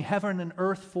is moving heaven and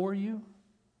earth for you?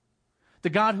 The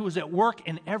God who is at work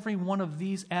in every one of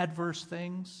these adverse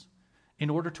things in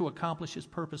order to accomplish His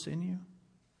purpose in you?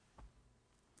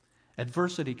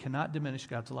 Adversity cannot diminish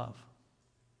God's love.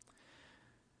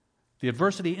 The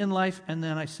adversity in life, and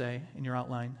then I say in your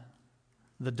outline,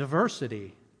 the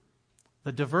diversity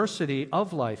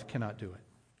of life cannot do it.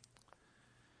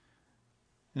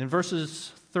 And in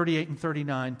verses 38 and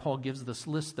 39, Paul gives this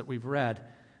list that we've read,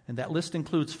 and that list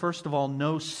includes, first of all,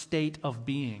 no state of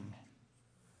being.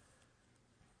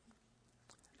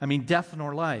 I mean, death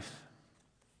nor life.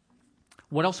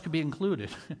 What else could be included?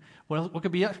 What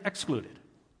could be excluded?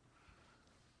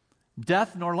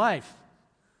 Death nor life.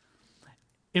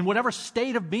 In whatever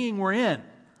state of being we're in,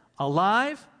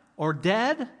 alive or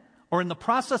dead or in the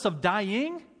process of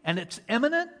dying, and it's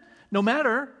imminent, no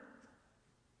matter,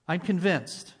 I'm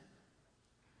convinced,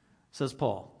 says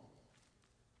Paul.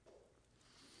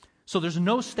 So there's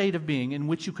no state of being in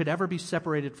which you could ever be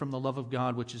separated from the love of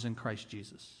God which is in Christ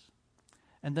Jesus.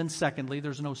 And then secondly,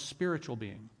 there's no spiritual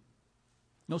being.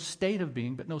 No state of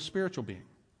being, but no spiritual being.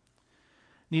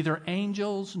 Neither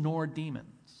angels nor demons.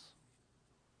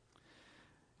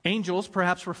 Angels,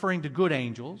 perhaps referring to good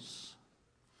angels.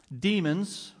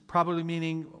 Demons,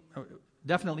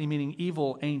 definitely meaning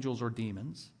evil angels or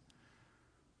demons.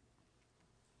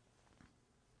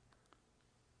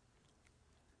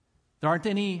 There aren't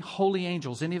any holy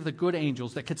angels, any of the good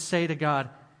angels that could say to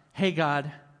God, hey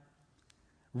God,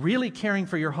 really caring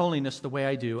for your holiness the way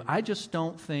I do, I just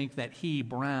don't think that he,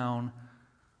 Brown,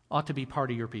 ought to be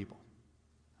part of your people.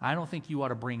 I don't think you ought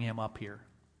to bring him up here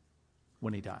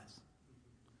when he dies.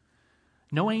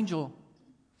 No angel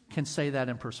can say that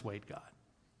and persuade God.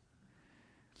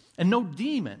 And no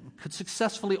demon could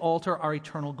successfully alter our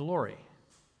eternal glory.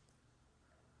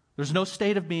 There's no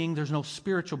state of being, there's no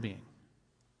spiritual being.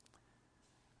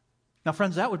 Now,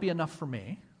 friends, that would be enough for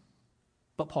me,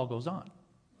 but Paul goes on.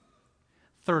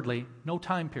 Thirdly, no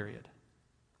time period.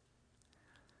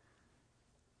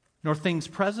 Nor things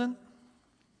present,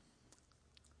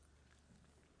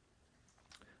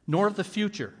 nor of the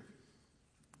future.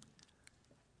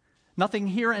 Nothing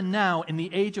here and now in the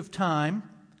age of time,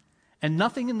 and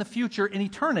nothing in the future in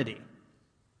eternity.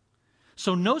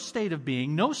 So no state of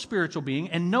being, no spiritual being,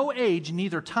 and no age,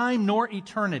 neither time nor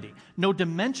eternity. No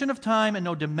dimension of time and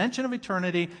no dimension of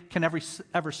eternity can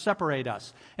ever separate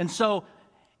us. And so,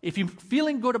 if you're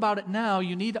feeling good about it now,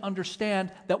 you need to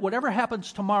understand that whatever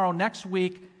happens tomorrow, next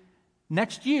week,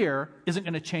 next year, isn't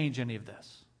going to change any of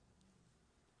this.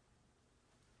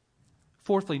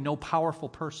 Fourthly, no powerful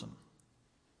person.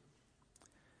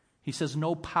 He says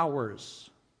no powers.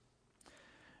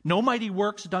 No mighty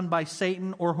works done by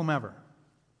Satan or whomever.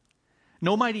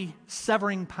 No mighty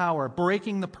severing power,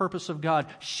 breaking the purpose of God,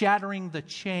 shattering the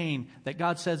chain that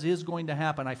God says is going to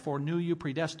happen. I foreknew you,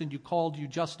 predestined you, called you,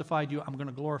 justified you. I'm going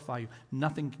to glorify you.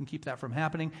 Nothing can keep that from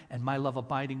happening, and my love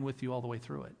abiding with you all the way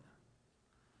through it.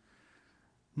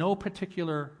 No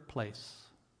particular place.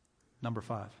 Number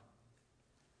 5.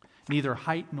 Neither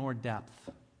height nor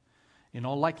depth. In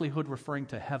all likelihood referring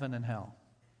to heaven and hell.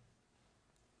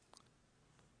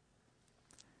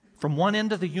 From one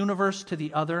end of the universe to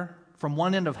the other, from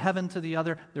one end of heaven to the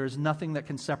other, there is nothing that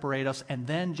can separate us. And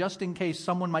then, just in case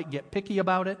someone might get picky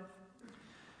about it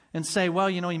and say, well,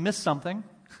 you know, he missed something.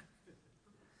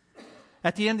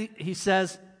 At the end, he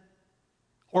says,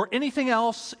 or anything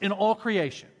else in all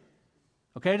creation.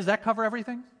 Okay, does that cover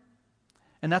everything?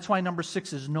 And that's why number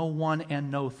 6 is no one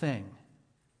and no thing.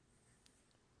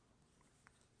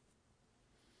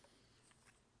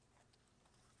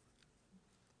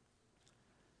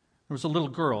 There was a little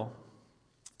girl,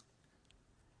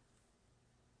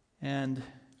 and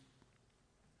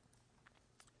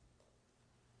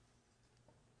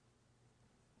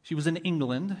she was in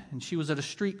England, and she was at a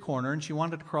street corner, and she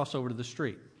wanted to cross over to the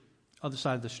street, other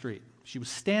side of the street. She was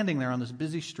standing there on this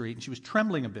busy street, and she was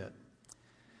trembling a bit.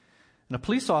 And a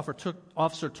police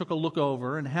officer took a look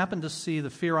over and happened to see the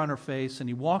fear on her face, and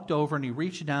he walked over, and he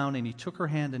reached down, and he took her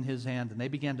hand in his hand, and they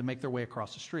began to make their way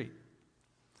across the street.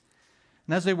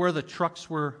 And as they were, the trucks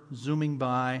were zooming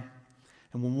by.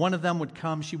 And when one of them would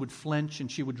come, she would flinch and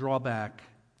she would draw back.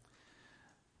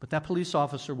 But that police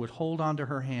officer would hold onto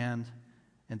her hand,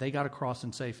 and they got across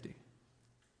in safety.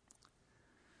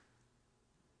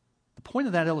 The point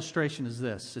of that illustration is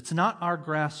this. It's not our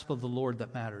grasp of the Lord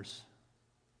that matters.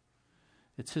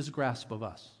 It's His grasp of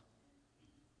us.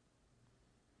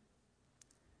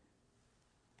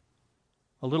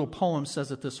 a little poem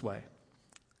says it this way: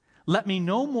 "Let me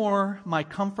no more my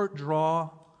comfort draw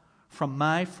from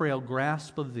my frail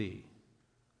grasp of thee.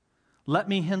 Let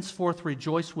me henceforth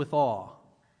rejoice with awe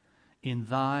in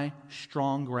thy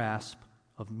strong grasp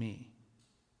of me."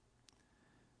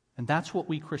 And that's what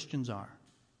we Christians are.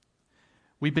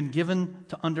 We've been given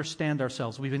to understand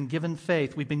ourselves. We've been given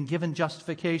faith. We've been given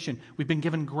justification. We've been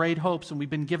given great hopes, and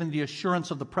we've been given the assurance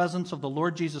of the presence of the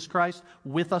Lord Jesus Christ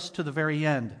with us to the very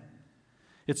end.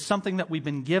 It's something that we've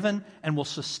been given and will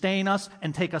sustain us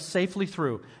and take us safely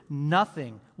through.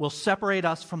 Nothing will separate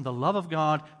us from the love of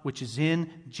God which is in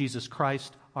Jesus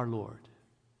Christ our Lord.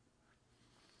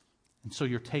 And so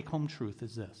your take-home truth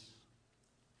is this: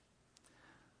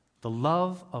 the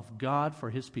love of God for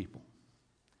His people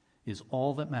is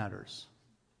all that matters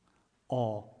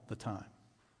all the time.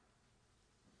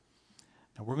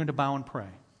 Now we're going to bow and pray.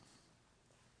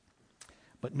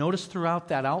 But notice throughout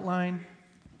that outline,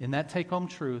 in that take-home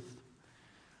truth,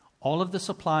 all of this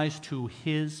applies to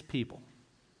His people.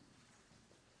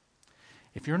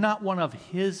 If you're not one of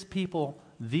His people,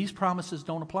 these promises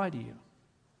don't apply to you.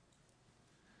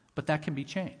 But that can be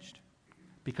changed,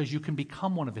 because you can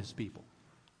become one of His people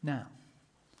now.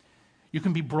 You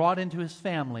can be brought into His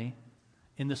family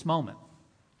in this moment.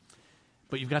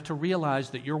 But you've got to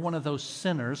realize that you're one of those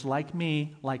sinners, like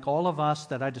me, like all of us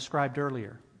that I described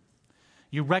earlier.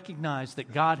 You recognize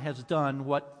that God has done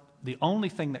the only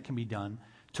thing that can be done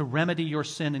to remedy your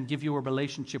sin and give you a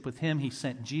relationship with Him. He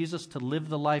sent Jesus to live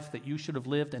the life that you should have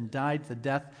lived and died the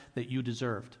death that you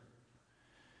deserved.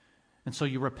 And so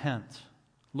you repent.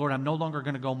 Lord, I'm no longer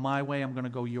going to go my way, I'm going to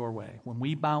go your way. When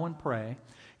we bow and pray,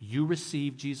 you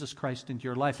receive Jesus Christ into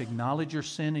your life. Acknowledge your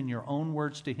sin in your own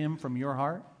words to Him from your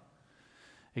heart.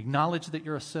 Acknowledge that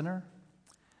you're a sinner.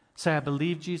 Say, I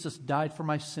believe Jesus died for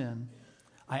my sin.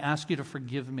 I ask you to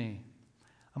forgive me.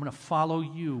 I'm going to follow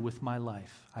you with my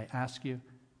life. I ask you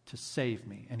to save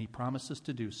me. And He promises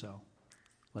to do so.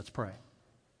 Let's pray.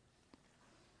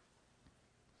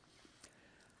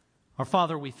 Our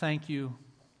Father, we thank you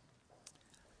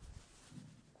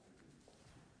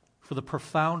for the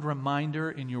profound reminder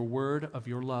in your word of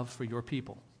your love for your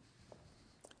people.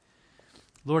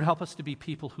 Lord, help us to be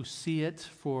people who see it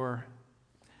for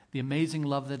the amazing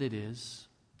love that it is,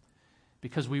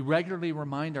 because we regularly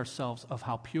remind ourselves of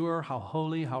how pure, how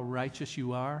holy, how righteous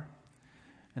you are,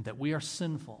 and that we are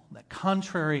sinful, that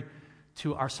contrary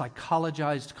to our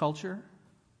psychologized culture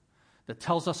that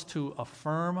tells us to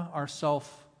affirm our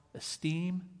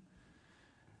self-esteem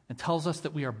and tells us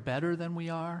that we are better than we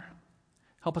are,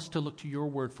 help us to look to your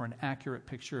word for an accurate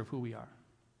picture of who we are,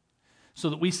 so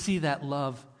that we see that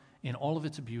love in all of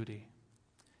its beauty.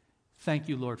 Thank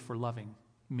you, Lord, for loving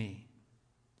me.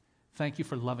 Thank you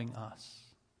for loving us.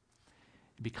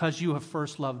 Because you have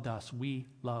first loved us, we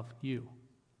love you.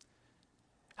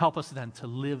 Help us then to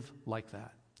live like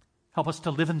that. Help us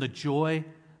to live in the joy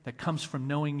that comes from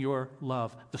knowing your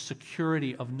love, the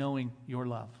security of knowing your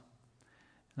love.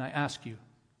 And I ask you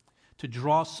to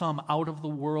draw some out of the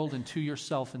world and to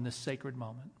yourself in this sacred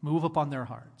moment. Move upon their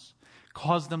hearts.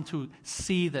 Cause them to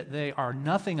see that they are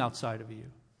nothing outside of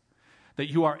you, that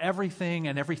you are everything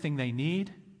and everything they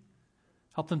need.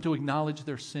 Help them to acknowledge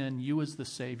their sin, you as the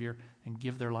Savior, and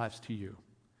give their lives to you.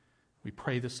 We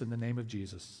pray this in the name of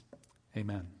Jesus.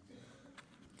 Amen.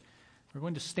 We're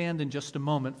going to stand in just a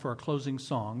moment for our closing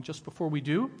song. Just before we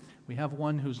do, we have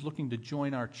one who's looking to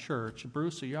join our church.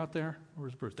 Bruce, are you out there?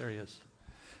 Where's Bruce? There he is.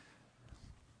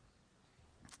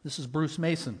 This is Bruce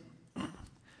Mason.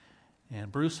 And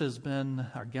Bruce has been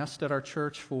our guest at our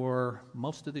church for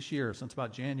most of this year, since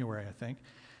about January, I think,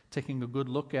 taking a good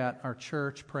look at our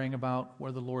church, praying about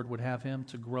where the Lord would have him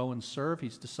to grow and serve.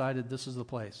 He's decided this is the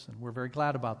place, and we're very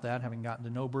glad about that, having gotten to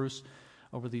know Bruce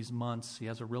over these months. He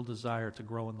has a real desire to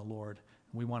grow in the Lord.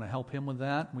 And we want to help him with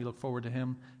that, and we look forward to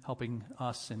him helping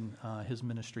us in his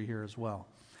ministry here as well.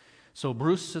 So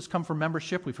Bruce has come for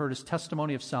membership. We've heard his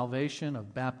testimony of salvation,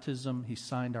 of baptism. He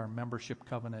signed our membership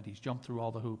covenant. He's jumped through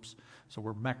all the hoops. So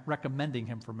we're recommending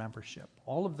him for membership.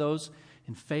 All of those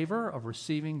in favor of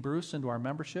receiving Bruce into our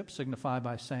membership signify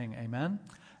by saying amen.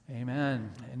 Amen.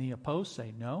 Any opposed,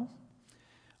 say no.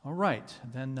 All right.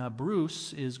 Then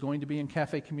Bruce is going to be in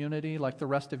Cafe Community like the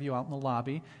rest of you out in the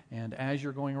lobby. And as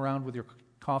you're going around with your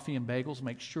coffee and bagels,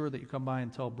 make sure that you come by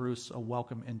and tell Bruce a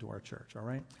welcome into our church, all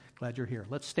right? Glad you're here.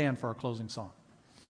 Let's stand for our closing song.